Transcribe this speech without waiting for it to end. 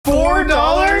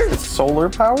solar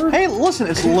powered? Hey, listen,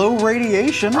 it's low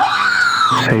radiation.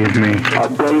 Save me. A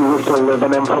day used to live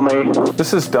in infamy.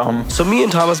 This is dumb. So me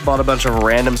and Thomas bought a bunch of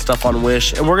random stuff on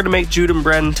Wish, and we're gonna make Jude and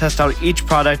Bren test out each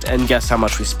product and guess how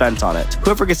much we spent on it.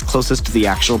 Whoever gets closest to the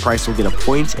actual price will get a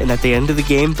point, and at the end of the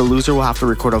game, the loser will have to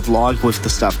record a vlog with the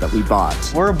stuff that we bought.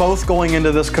 We're both going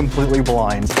into this completely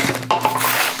blind.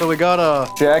 So we got a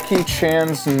Jackie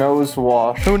Chan's nose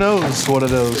wash. Who knows what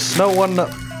it is? No one.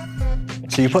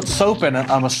 So you put soap in it,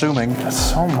 I'm assuming. That's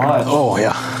so much. Oh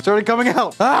yeah. It's already coming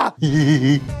out. Ah!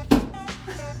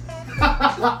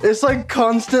 It's like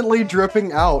constantly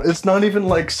dripping out. It's not even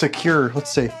like secure.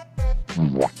 Let's see.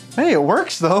 Hey, it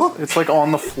works though. It's like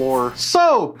on the floor.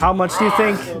 So, How much do you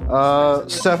think?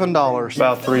 $7.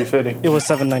 About $3.50. It was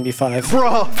 $7.95.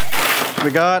 Bruh.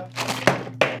 We got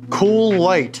Cool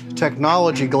Light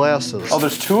technology glasses. Oh,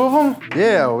 there's two of them?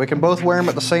 Yeah, we can both wear them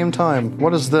at the same time.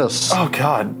 What is this? Oh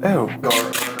God, ew.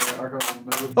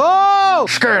 Oh!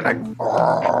 Scanning.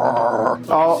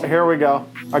 Oh, here we go.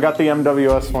 I got the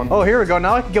MWS one. Oh, here we go.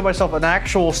 Now I can give myself an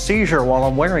actual seizure while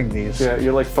I'm wearing these. Yeah,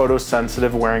 you're like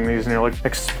photosensitive wearing these and you're like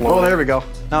exploding. Oh, there we go.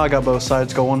 Now I got both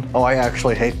sides going. Oh, I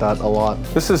actually hate that a lot.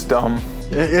 This is dumb.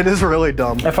 It is really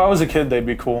dumb. If I was a kid, they'd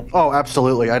be cool. Oh,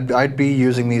 absolutely. I'd be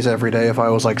using these every day if I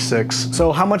was like 6.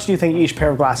 So how much do you think each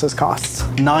pair of glasses costs?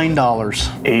 $9.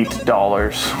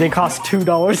 $8. They cost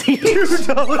 $2 each.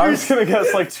 I was gonna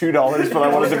guess like $2, but I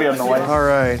wanted to be annoying. All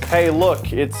right. Hey,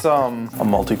 look, it's a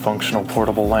multifunctional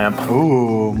portable lamp.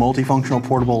 Ooh, multifunctional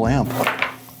portable lamp.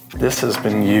 This has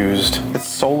been used. It's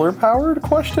solar powered?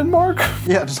 Question mark.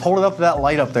 Yeah, just hold it up to that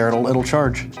light up there. It'll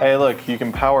charge. Hey, look, you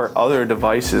can power other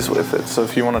devices with it. So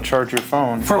if you want to charge your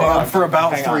phone For about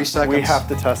 3 seconds. we have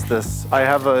to test this. I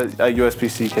have a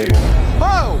USB-C cable.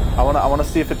 Oh! I want to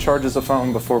see if it charges a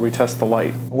phone before we test the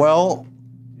light. Well,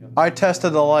 I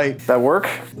tested the light. That work?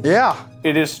 Yeah.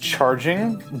 It is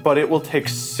charging, but it will take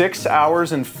 6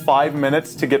 hours and 5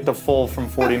 minutes to get to full from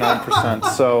 49%.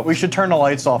 So We should turn the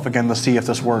lights off again to see if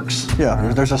this works.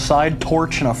 Yeah, there's a side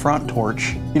torch and a front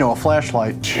torch. You know, a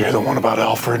flashlight. did you hear the one about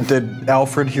Alfred? Did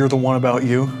Alfred hear the one about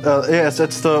you? Yes,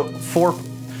 it's the fourth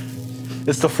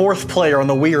player on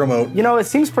the Wii remote. You know, it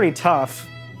seems pretty tough.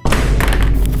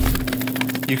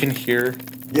 You can hear.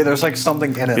 Yeah, there's like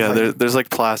something in it. Yeah, like, there's like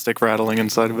plastic rattling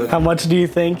inside of it. How much do you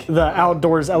think the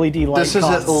outdoors LED light this is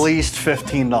costs? at least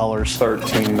 $15.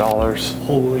 $13.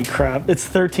 Holy crap. It's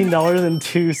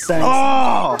 $13.02.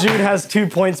 Oh! Jude has 2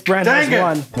 points, Bren has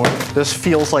Dang it! 1. This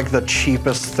feels like the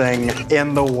cheapest thing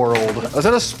in the world. Is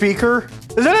that a speaker?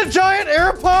 Is that a giant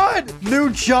AirPod? New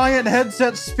giant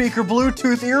headset speaker,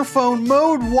 Bluetooth earphone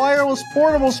mode, wireless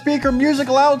portable speaker, music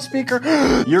loudspeaker.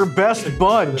 Your best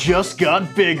bud just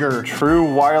got bigger.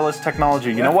 True wireless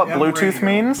technology. You know what Bluetooth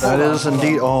means? That is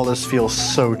indeed. Oh, this feels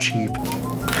so cheap.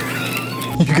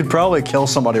 You could probably kill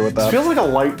somebody with that. It feels like a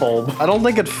light bulb. I don't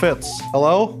think it fits.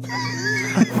 Hello?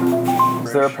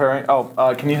 Is there a pairing? Oh,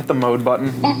 can you hit the mode button?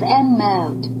 FM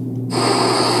mode.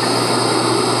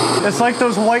 It's like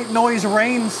those white noise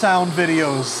rain sound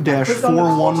videos.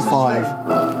 -415.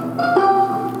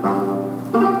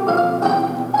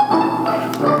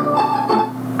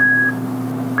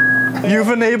 You've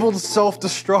enabled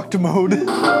self-destruct mode.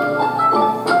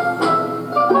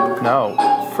 No.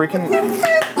 Freaking.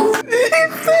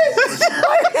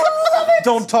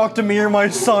 Don't talk to me or my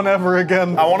son ever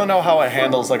again. I want to know how it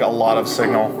handles like a lot of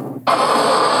signal.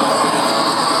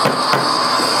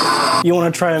 You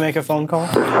want to try to make a phone call?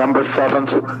 December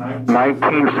 7th,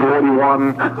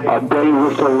 1941. A day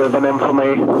used to live in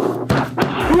infamy.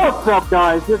 What's up,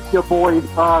 guys? It's your boy,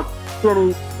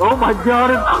 Skinny. Oh my God,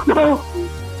 it's so...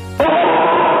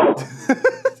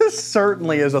 This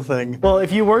certainly is a thing. Well,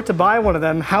 if you were to buy one of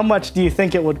them, how much do you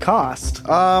think it would cost?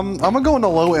 I'm gonna go on the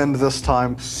low end this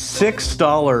time.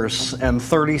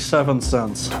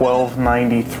 $6.37.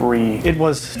 $12.93. It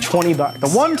was 20 bucks. The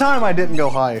one time I didn't go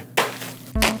high.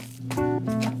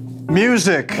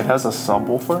 Music. It has a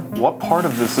subwoofer? What part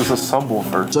of this is a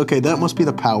subwoofer? It's okay, that must be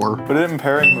the power. Put it in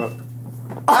pairing mode.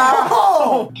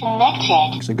 Oh!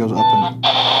 Connected. So it goes up and...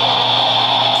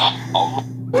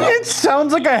 It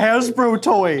sounds like a Hasbro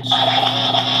toy.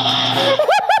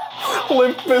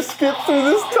 Limp Biscuit through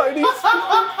this tiny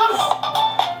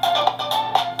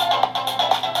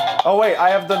Oh wait, I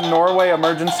have the Norway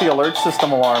emergency alert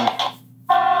system alarm.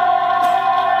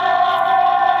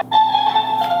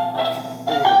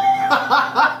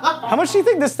 How much do you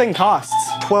think this thing costs?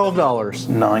 $12.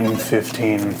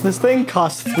 $9.15. This thing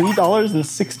costs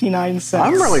 $3.69.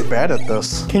 I'm really bad at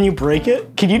this. Can you break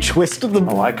it? Can you twist the...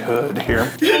 Oh, I could.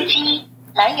 Here. 手机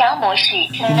蓝牙模式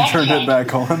Turned it connected.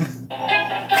 back on.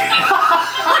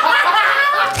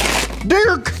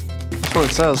 Dirk!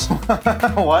 what it says.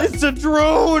 What? It's a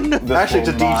drone! Actually, it's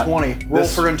a D20. Roll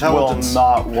for intelligence. This will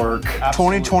not work.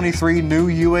 2023 new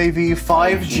UAV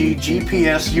 5G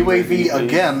GPS UAV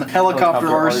again. Helicopter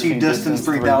RC distance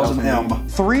 3000 M.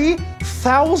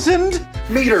 3,000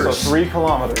 meters. So 3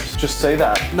 kilometers. Just say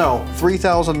that. No,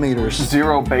 3,000 meters.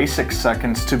 0 basic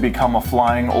seconds to become a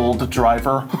flying old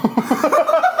driver.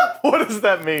 What does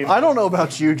that mean? I don't know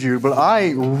about you, Jude, but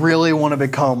I really want to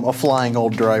become a flying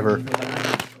old driver.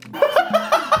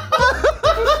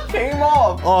 Came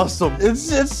off. Awesome.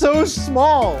 It's so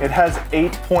small. It has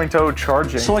 8.0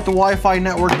 charging. Select the Wi-Fi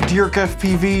network Dirk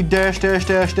FPV dash dash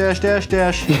dash dash dash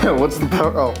dash. Yeah, what's the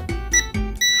power? Oh.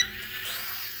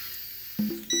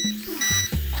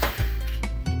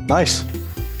 Nice.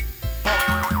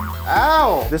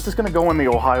 Ow! This is gonna go in the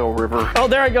Ohio River. Oh,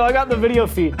 there I go. I got the video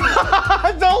feed.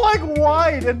 Don't like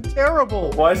wide and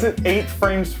terrible. Why is it 8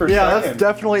 frames per Yeah, second? that's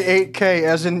definitely 8K,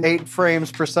 as in 8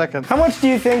 frames per second. How much do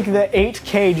you think the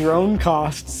 8K drone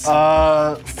costs?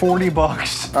 40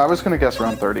 bucks. I was gonna guess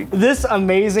around 30. This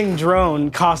amazing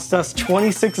drone cost us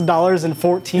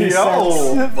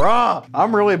 $26.14. Bruh,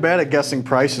 I'm really bad at guessing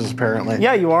prices, apparently.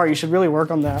 Yeah, you are. You should really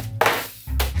work on that.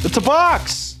 It's a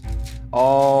box!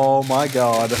 Oh my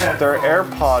god. They're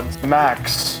AirPods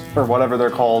Max, or whatever they're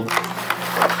called.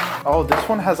 Oh, this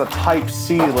one has a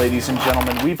Type-C, ladies and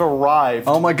gentlemen. We've arrived.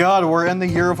 Oh my god, we're in the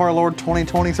year of our Lord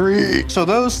 2023. So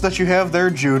those that you have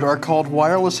there, Jude, are called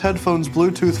wireless headphones,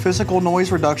 Bluetooth, physical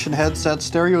noise reduction headsets,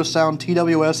 stereo sound,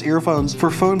 TWS earphones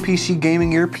for phone, PC,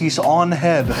 gaming earpiece on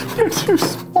head. They're too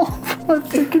small for my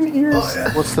freaking ears.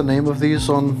 What's the name of these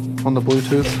on the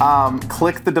Bluetooth?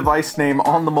 Click the device name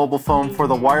on the mobile phone for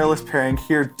the wireless pairing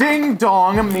here. Ding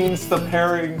dong means the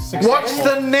pairing successful. What's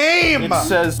the name? It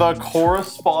says the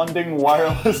corresponding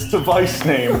wireless device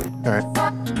name. All right.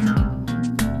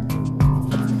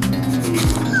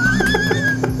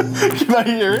 Can I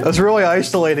hear it? That's really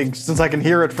isolating since I can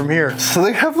hear it from here. So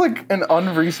they have like an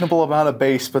unreasonable amount of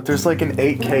bass, but there's like an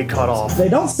 8K cutoff. They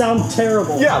don't sound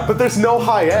terrible. Yeah, but there's no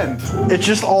high end. It's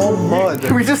just all mud.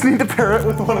 We just need to pair it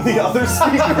with one of the other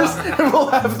speakers and we'll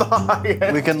have the high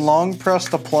end. We can long press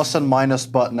the plus and minus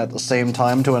button at the same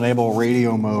time to enable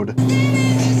radio mode.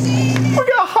 We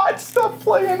got hot stuff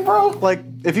playing, bro. Like,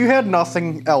 if you had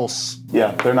nothing else.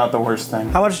 Yeah, they're not the worst thing.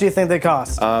 How much do you think they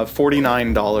cost?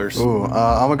 $49. Ooh, I'm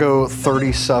gonna go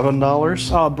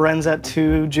 $37. Oh, Bren's at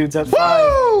 2, Jude's at 5.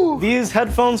 Woo! These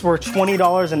headphones were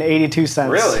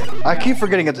 $20.82. Really? I keep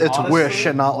forgetting it's Honestly? Wish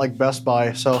and not like Best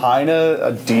Buy, so. Kinda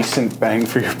a decent bang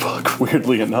for your buck,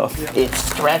 weirdly enough. It's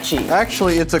stretchy.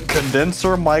 Actually, it's a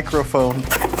condenser microphone.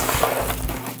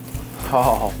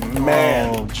 Oh,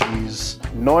 man. Oh, jeez.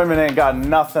 Neumann ain't got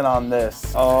nothing on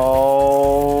this.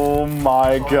 Oh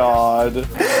my god.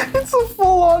 It's a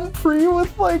full-on pre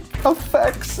with like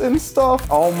effects and stuff.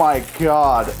 Oh my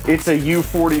god. It's a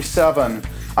U47.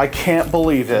 I can't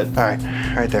believe it. All right,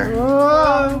 right there.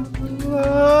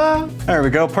 There we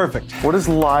go, perfect. What is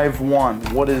Live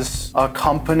 1? What is a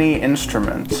company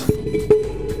instrument?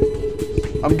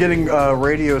 I'm getting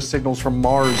radio signals from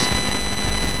Mars.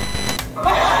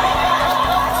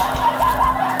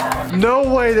 No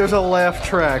way there's a laugh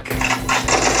track.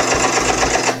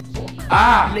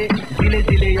 Ah!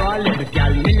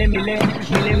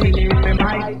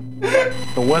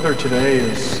 The weather today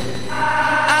is...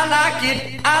 I like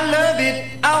it, I love it,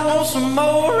 I want some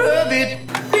more of it.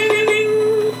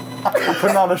 I'm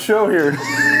putting on a show here.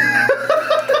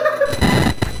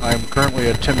 I am currently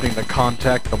attempting to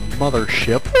contact the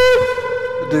mothership.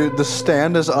 Dude, the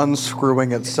stand is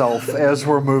unscrewing itself as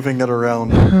we're moving it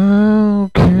around. How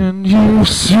can you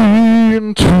see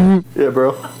into... Yeah,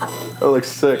 bro. That looks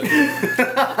sick.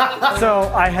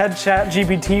 So I had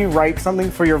ChatGPT write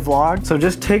something for your vlog. So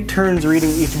just take turns reading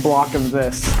each block of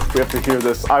this. We have to hear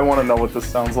this. I want to know what this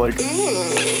sounds like. The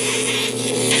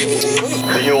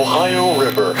Ohio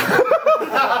River.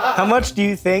 How much do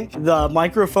you think the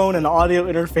microphone and audio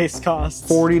interface costs?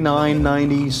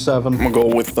 $49.97. I'm gonna go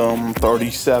with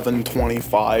 $37.25.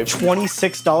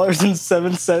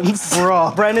 $26.07.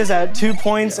 Bruh. Bren is at 2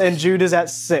 points and Jude is at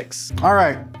 6. All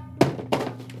right.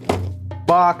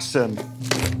 Boxing.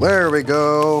 There we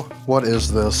go. What is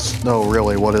this? No,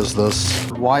 really, what is this?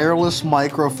 Wireless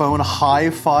microphone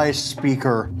hi-fi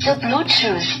speaker. The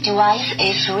Bluetooth device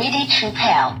is ready to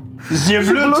pair. The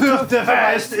Bluetooth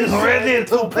device is ready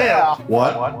to pair.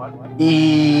 What?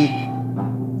 E.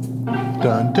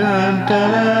 Dun dun dun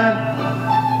dun.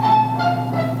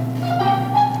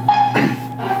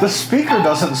 The speaker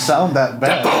doesn't sound that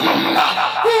bad.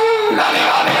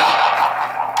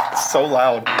 It's so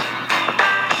loud.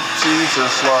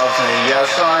 Jesus loves me.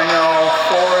 Yes, I know.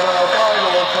 For the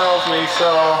Bible tells me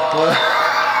so.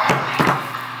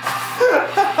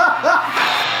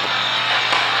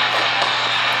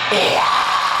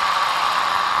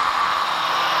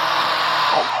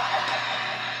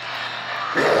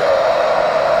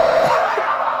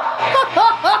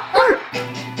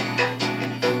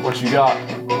 What you got?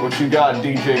 What you got,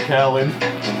 DJ Khaled?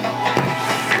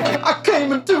 I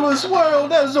came into this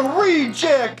world as a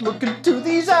reject. Look into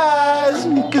these eyes,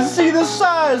 and you can see the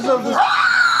size of this.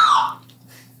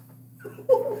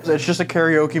 It's just a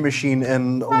karaoke machine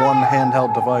and one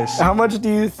handheld device. How much do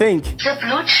you think? The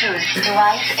Bluetooth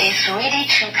device is ready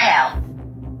to pair.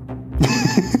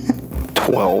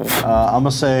 12. I'm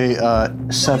gonna say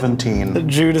 17.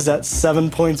 Jude is at 7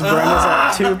 points. Bren is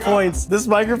at 2 points. This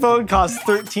microphone costs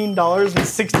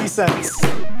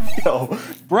 $13.60. Yo,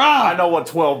 bruh, I know what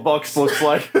 12 bucks looks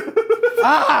like.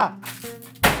 Ah!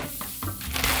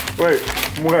 Wait.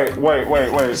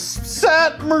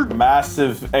 Satmer.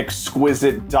 Massive,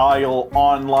 exquisite dial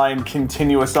online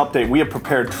continuous update. We have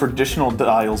prepared traditional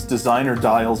dials, designer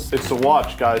dials. It's a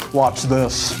watch, guys. Watch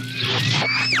this.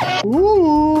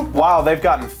 Ooh. Wow, they've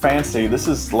gotten fancy. This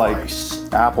is like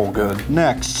Apple good.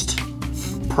 Next.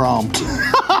 Prompt.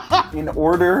 In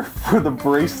order for the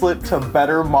bracelet to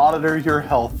better monitor your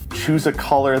health, choose a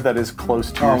color that is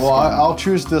close to your Well, skin. I'll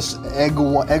choose this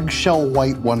eggshell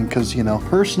white one because, you know,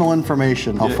 personal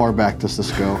information. How far back does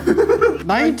this go?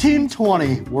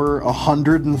 1920. We're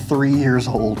 103 years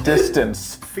old.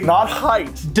 Distance, not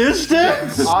height.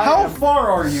 Distance? How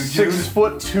far are you, Jude? 6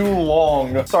 foot 2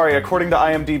 long. Sorry, according to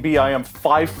IMDb, I am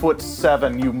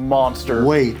 5'7", you monster.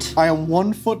 Wait, I am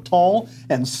 1 foot tall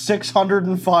and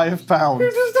 605 pounds.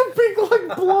 You're just a big,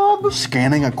 like, blob.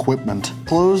 Scanning equipment.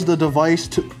 Close the device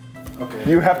to... Okay.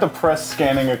 You have to press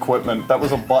scanning equipment. That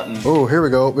was a button. Oh, here we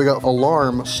go. We got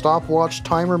alarm, stopwatch,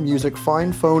 timer, music,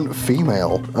 find phone,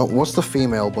 female. Oh, what's the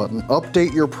female button?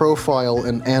 Update your profile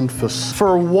in Anfis.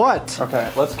 For what?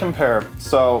 Okay, let's compare.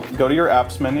 So, go to your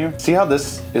apps menu. See how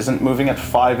this isn't moving at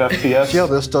 5 FPS? See how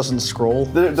this doesn't scroll?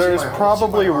 There's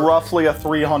probably roughly a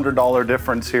 $300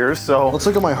 difference here, so... Let's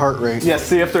look at my heart rate. Yeah,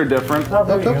 see if they're different.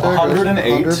 There it is.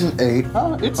 108.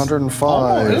 108. It's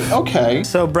 105. Okay.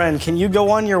 So, Bren, can you go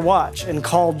on your watch and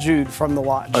call Jude from the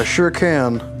watch? I sure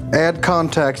can. Add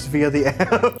contacts via the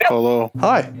app. Hello.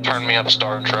 Hi. Turn me up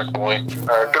Star Trek, boy.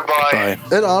 Goodbye.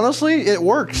 And honestly, it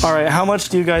works. All right, how much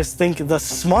do you guys think the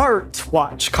smart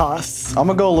watch costs? I'm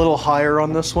gonna go a little higher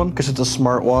on this one because it's a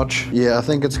smartwatch. Yeah, I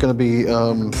think it's gonna be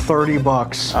 30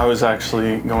 bucks. I was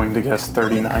actually going to guess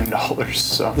 $39,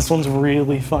 so... This one's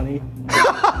really funny.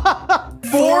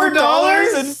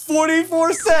 $4.44.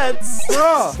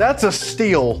 Bruh, that's a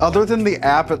steal. Other than the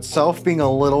app itself being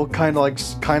a little kind of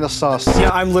sus.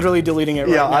 Yeah, I'm literally deleting it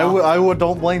right Yeah, now. I would.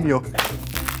 Don't blame you.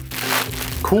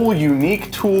 Cool, unique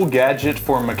tool gadget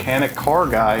for mechanic car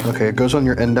guy. Okay, it goes on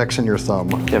your index and your thumb.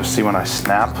 Yeah, see when I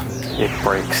snap, it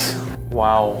breaks.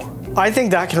 Wow. I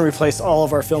think that can replace all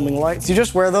of our filming lights. You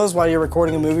just wear those while you're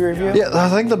recording a movie review? Yeah, I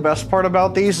think the best part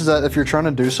about these is that if you're trying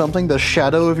to do something, the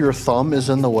shadow of your thumb is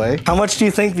in the way. How much do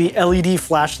you think the LED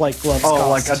flashlight gloves cost? Oh,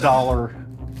 like $1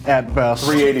 at best.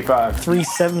 $3.85.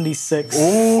 $3.76.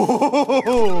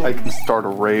 Ooh. I can start a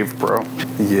rave, bro.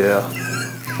 Yeah.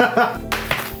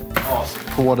 Awesome.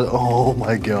 Oh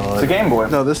my god. It's a Game Boy.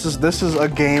 No, this is a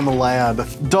game lad.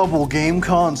 Double game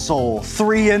console,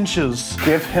 3 inches.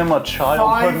 Give him a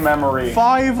childhood memory.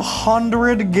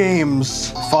 500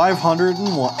 games.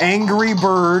 501. Angry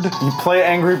Bird. You play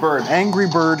Angry Bird. Angry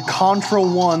Bird, Contra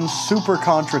 1, Super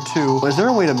Contra 2. Is there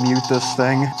a way to mute this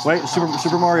thing? Wait,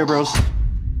 Super Mario Bros.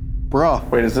 Bruh.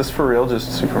 Wait, is this for real?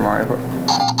 Just Super Mario Bros.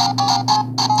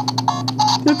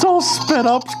 It's all sped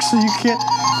up so you can't...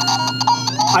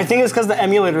 I think it's because the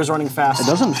emulator is running fast. It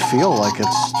doesn't feel like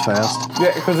it's fast.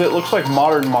 Yeah, because it looks like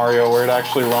modern Mario where it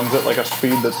actually runs at like a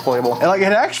speed that's playable. And, like,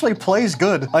 it actually plays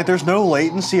good. Like, there's no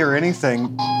latency or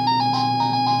anything.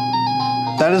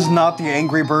 That is not the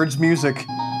Angry Birds music.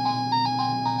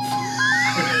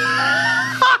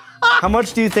 How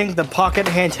much do you think the pocket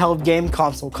handheld game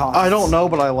console costs? I don't know,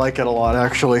 but I like it a lot,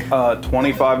 actually.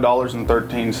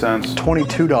 $25.13.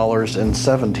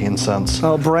 $22.17.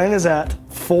 Well, Bren is at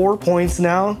 4 points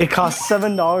now. It costs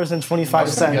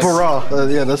 $7.25.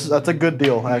 Bruh. Yeah, that's a good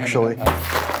deal, actually.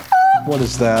 What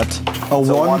is that? A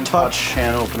one-touch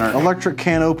can opener. Electric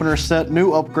can opener set.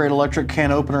 New upgrade electric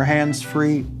can opener.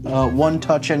 Hands-free.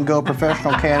 One-touch and go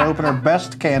professional can opener.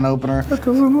 Best can opener. That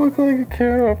doesn't look like a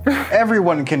can opener.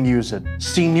 Everyone can use it.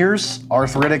 Seniors,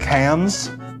 arthritic hands,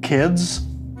 kids,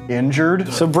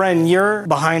 injured. So, Bren, you're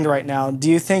behind right now. Do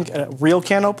you think a real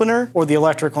can opener or the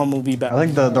electric one will be better? I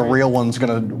think the real one's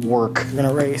gonna work. We're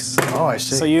gonna race. Oh, I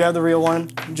see. So you have the real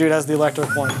one, Jude has the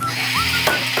electric one.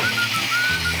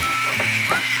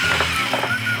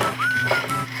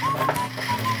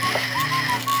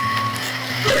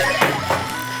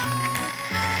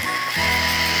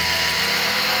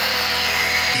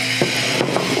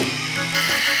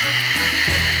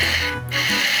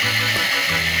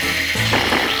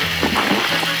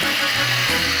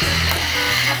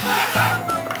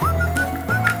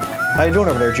 How you doing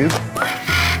over there, Jude?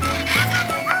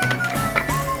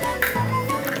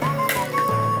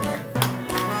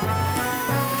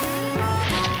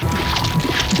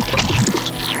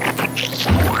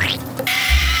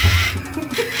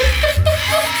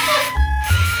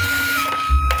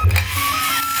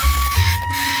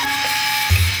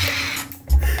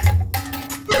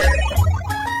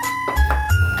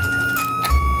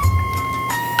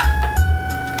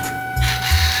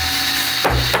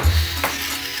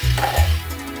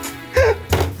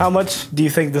 How much do you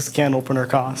think this can opener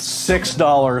costs?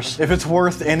 $6. If it's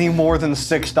worth any more than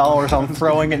 $6, I'm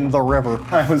throwing it in the river.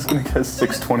 I was gonna guess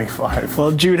 $6.25.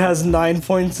 Well, Jude has 9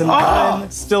 points and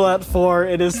Bren still at 4.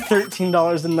 It is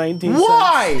 $13.19.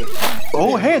 Why?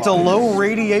 Oh, hey, it's a low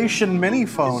radiation mini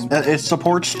phone. It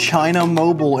supports China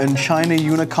Mobile and China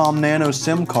Unicom Nano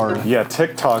SIM card. Yeah,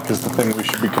 TikTok is the thing we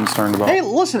should be concerned about. Hey,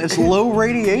 listen, it's low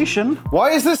radiation. Why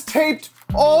is this taped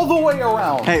all the way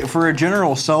around? Hey, for a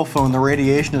general cell phone, the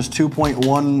radiation is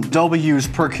 2.1 W's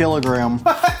per kilogram.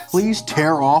 Please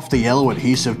tear off the yellow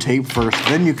adhesive tape first,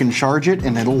 then you can charge it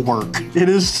and it'll work. It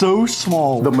is so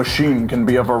small. The machine can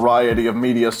be a variety of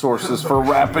media sources for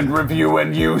rapid review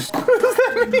and use. What does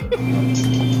that mean?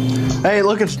 Hey,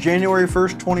 look, it's January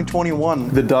 1st, 2021.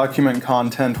 The document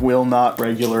content will not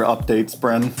regular updates,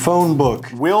 Bren. Phone book.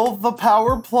 Will the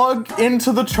power plug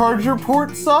into the charger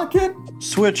port socket?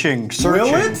 Switching, searching.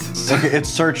 Will it? Okay, it's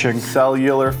searching.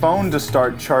 Cellular phone to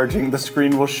start charging. The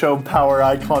screen will show power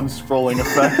icon scrolling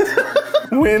effect.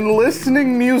 When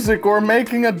listening music or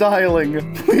making a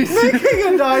dialing, please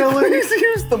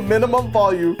use the minimum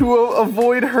volume to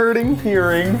avoid hurting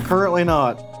hearing. Currently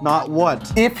not. Not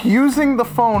what? If using the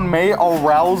phone may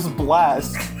arouse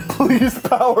blast, please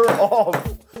power off.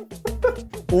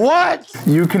 What?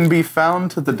 You can be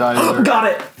found to the dialer. Got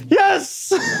it.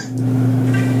 Yes!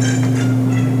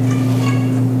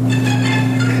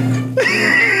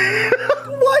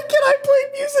 Why can't I play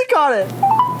music on it?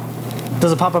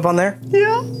 Does it pop up on there?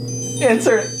 Yeah.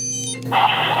 Answer it.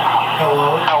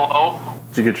 Hello? Hello?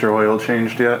 Did you get your oil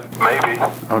changed yet? Maybe.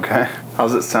 Okay.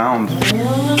 How's it sound?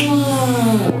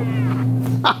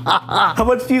 How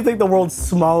much do you think the world's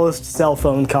smallest cell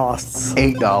phone costs?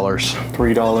 $8.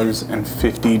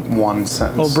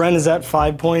 $3.51. Well, Bren is at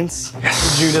 5 points.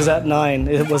 Yes. Jude is at 9.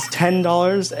 It was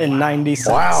 $10.90.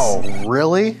 Wow,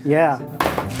 really? Yeah.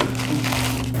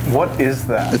 What is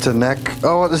that? It's a neck.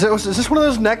 Oh, is this one of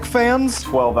those neck fans?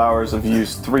 12 hours of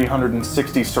use,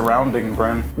 360 surrounding,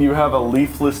 Bren. You have a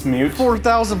leafless mute.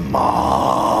 4,000.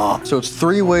 So it's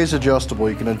 3 ways adjustable.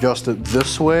 You can adjust it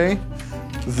this way,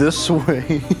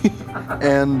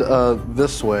 and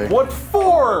this way. What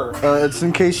for? It's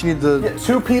in case you need the... Yeah,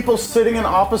 2 people sitting in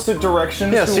opposite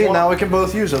directions. Yeah, see, now we can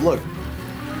both use it. Look.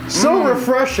 So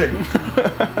refreshing.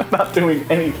 Not doing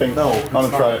anything. No. I'm gonna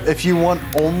try it. If you want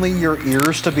only your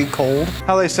ears to be cold.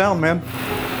 How they sound, man?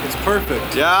 It's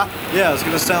perfect. Yeah? Yeah, it's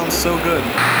gonna sound so good.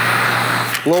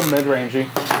 A little mid-rangey.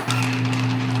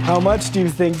 How much do you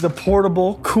think the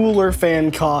portable cooler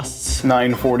fan costs?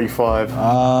 $9.45.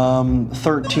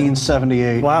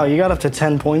 $13.78. Wow, you got up to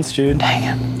 10 points, Jude. Dang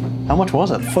it. How much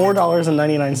was it?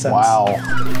 $4.99. Wow.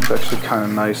 It's actually kind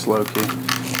of nice, low-key.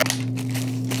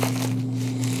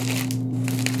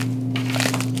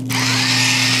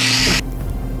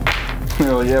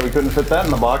 Oh yeah, we couldn't fit that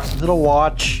in the box. Is it a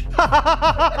watch?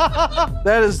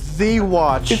 That is the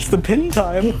watch. It's the pin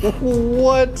time.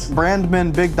 What?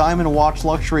 Brandman Big Diamond Watch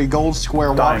Luxury Gold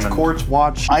Square Watch Quartz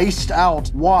Watch Iced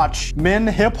Out Watch Men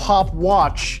Hip Hop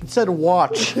Watch. It said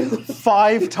watch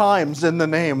 5 times in the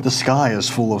name. The sky is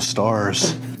full of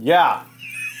stars. Yeah.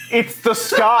 It's the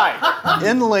sky.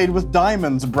 Inlaid with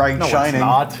diamonds, bright shining.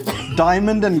 It's not.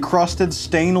 Diamond encrusted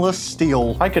stainless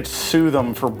steel. I could sue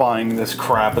them for buying this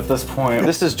crap at this point.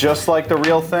 This is just like the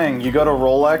real thing. You go to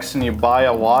Rolex and you buy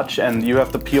a watch and you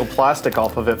have to peel plastic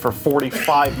off of it for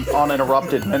 45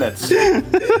 uninterrupted minutes. We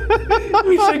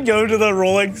should go to the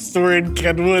Rolex store in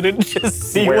Kenwood and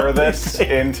just see Wear this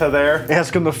into there.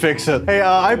 Ask them to fix it. Hey,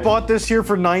 I bought this here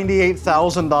for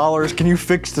 $98,000. Can you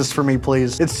fix this for me,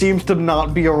 please? It seems to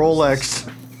not be a Rolex.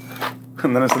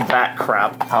 And then it's that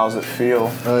crap. How's it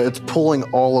feel? It's pulling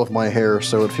all of my hair,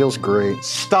 so it feels great.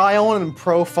 Styling and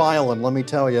profiling, let me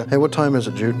tell you. Hey, what time is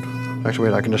it, Jude? Actually,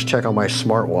 wait, I can just check on my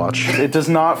smartwatch. It does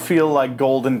not feel like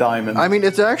gold and diamond. I mean,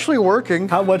 it's actually working.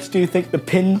 How much do you think the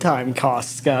pin time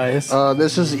costs, guys?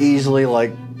 This is easily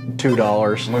like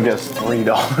 $2. I'm gonna guess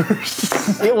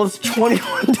 $3. It was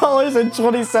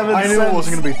 $21.27. I knew it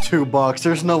wasn't gonna be $2.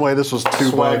 There's no way this was $2.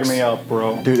 Swag me up,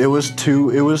 bro. Dude, it was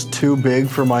too big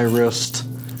for my wrist.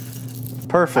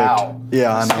 Perfect. Ow.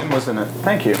 Yeah, I know. Skin was in it.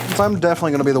 Thank you. I'm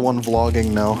definitely gonna be the one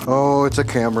vlogging now. Oh, it's a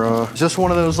camera. Just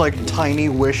one of those like tiny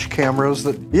Wish cameras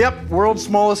that, yep, world's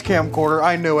smallest camcorder.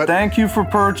 I knew it. Thank you for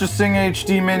purchasing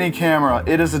HD mini camera.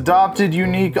 It has adopted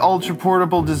unique ultra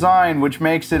portable design, which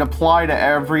makes it apply to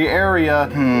every area.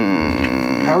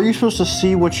 How are you supposed to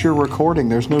see what you're recording?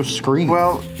 There's no screen.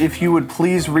 Well, if you would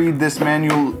please read this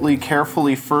manually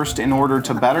carefully first in order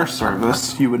to better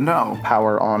service, you would know.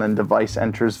 Power on and device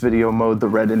enters video mode. The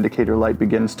red indicator light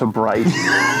begins to bright.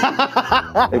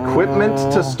 Equipment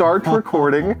to start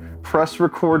recording. Press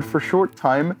record for short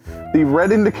time. The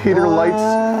red indicator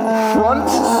light's front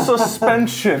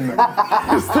suspension.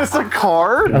 Is this a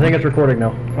car? I think it's recording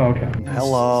now. Oh, okay.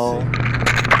 Hello.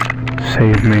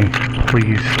 Save me,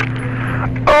 please.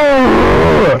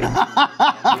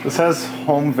 This has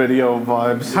home video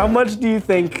vibes. How much do you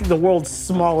think the world's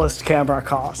smallest camera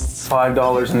costs?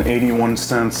 $5.81.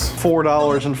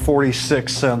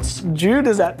 $4.46. Jude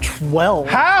is at 12.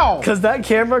 How? Because that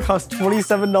camera costs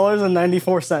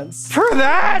 $27.94. For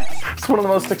that? It's one of the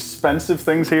most expensive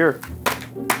things here.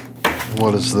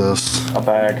 What is this? A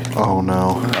bag. Oh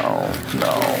no.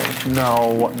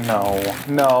 No,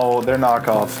 they're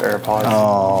knockoff AirPods.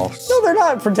 Oh. No, they're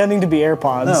not pretending to be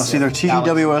AirPods. No, see, they're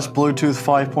TWS Bluetooth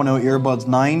 5.0 earbuds,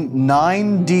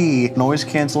 9D noise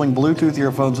canceling Bluetooth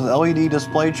earphones with LED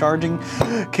display charging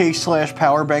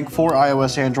case/power bank for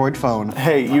iOS Android phone.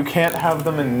 Hey, you can't have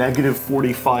them in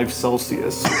 -45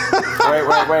 Celsius.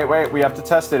 Wait, we have to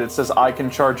test it. It says I can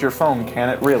charge your phone, can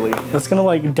it really? That's gonna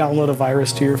like download a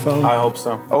virus to your phone. I hope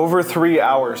so. Over 3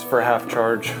 hours for half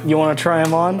charge. You wanna try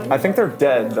them on? I think they're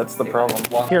dead, that's the problem.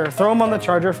 Here, throw them on the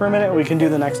charger for a minute. We can do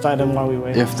the next item while we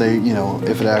wait. If they,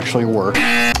 if it actually worked.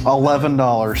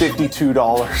 $11.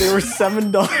 $52. They were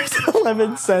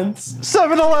 $7.11.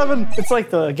 7-Eleven! It's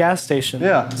like the gas station.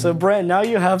 Yeah. So Brent, now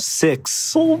you have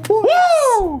 6. full points.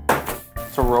 Woo!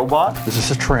 It's a robot? This is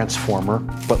a transformer,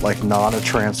 but like not a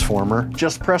transformer.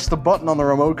 Just press the button on the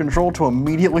remote control to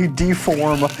immediately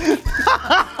deform.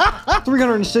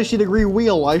 360-degree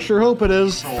wheel, I sure hope it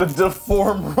is. The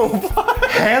deform robot.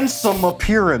 Handsome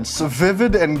appearance,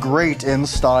 vivid and great in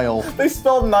style. They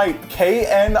spelled night,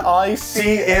 K-N-I-C-N-T.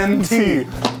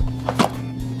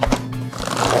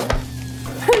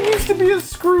 There used to be a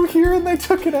screw here and they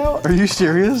took it out. Are you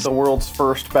serious? The world's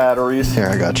first batteries. Here,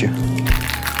 I got you.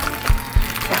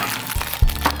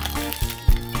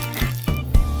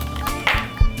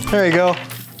 There you go.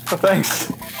 Oh,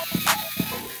 thanks.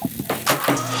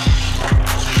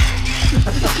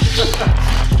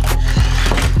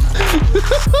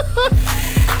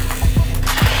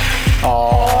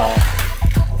 Oh.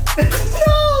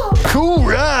 Cool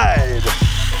ride.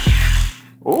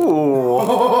 Ooh.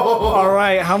 All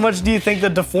right, how much do you think the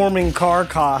deforming car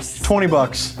costs? $20.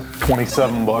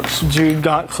 $27. Jude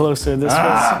got closer. This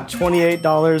was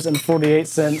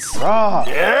 $28.48. Ah,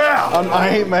 Yeah. I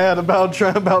ain't mad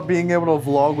about being able to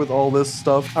vlog with all this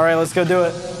stuff. All right, let's go do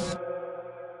it.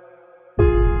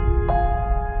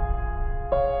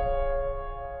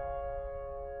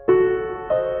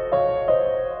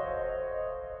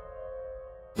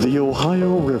 The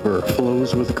Ohio River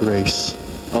flows with grace,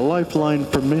 a lifeline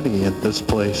for many in this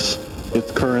place.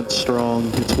 Its current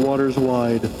strong, its waters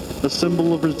wide, a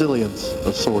symbol of resilience,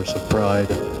 a source of pride.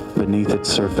 Beneath its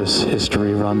surface,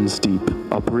 history runs deep.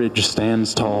 A bridge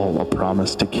stands tall, a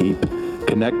promise to keep.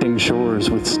 Connecting shores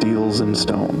with steels and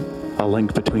stone. A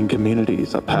link between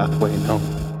communities, a pathway known.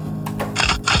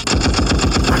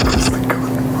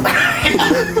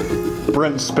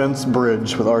 Brent Spence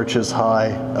Bridge with arches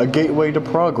high, a gateway to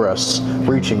progress,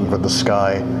 reaching for the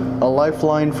sky. A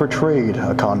lifeline for trade,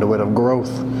 a conduit of growth.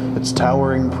 Its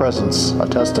towering presence, a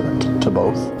testament to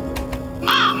both.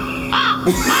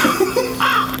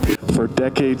 For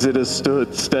decades it has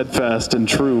stood steadfast and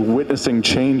true, witnessing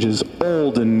changes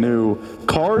old and new.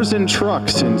 Cars and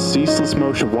trucks in ceaseless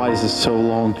motion. Why is this so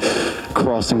long?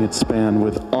 Crossing its span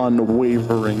with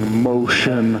unwavering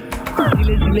motion.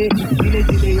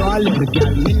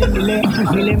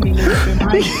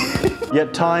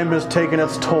 Yet time has taken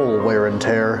its toll, wear and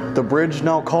tear. The bridge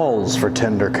now calls for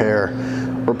tender care.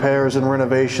 Repairs and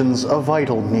renovations a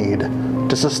vital need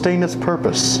to sustain its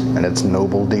purpose and its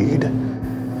noble deed.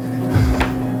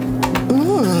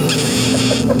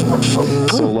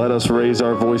 So let us raise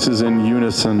our voices in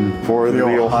unison. For the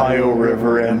Ohio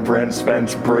River and Brent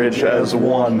Spence Bridge as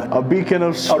one. A beacon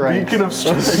of strength. A beacon of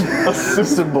strength. A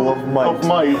symbol of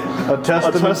might. A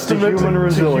testament to human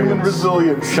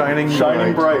resilience. Shining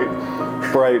bright.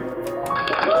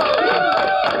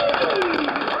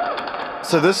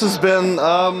 So this has been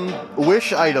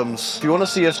Wish items. If you want to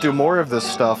see us do more of this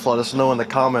stuff, let us know in the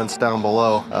comments down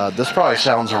below. This probably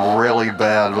sounds really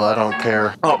bad, but I don't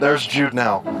care. Oh, there's Jude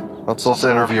now. Let's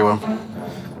interview him.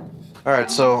 All right,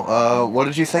 so what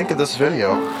did you think of this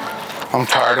video? I'm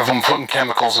tired of them putting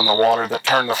chemicals in the water that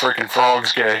turn the freaking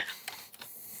frogs gay.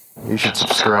 You should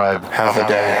subscribe. Have a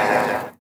day.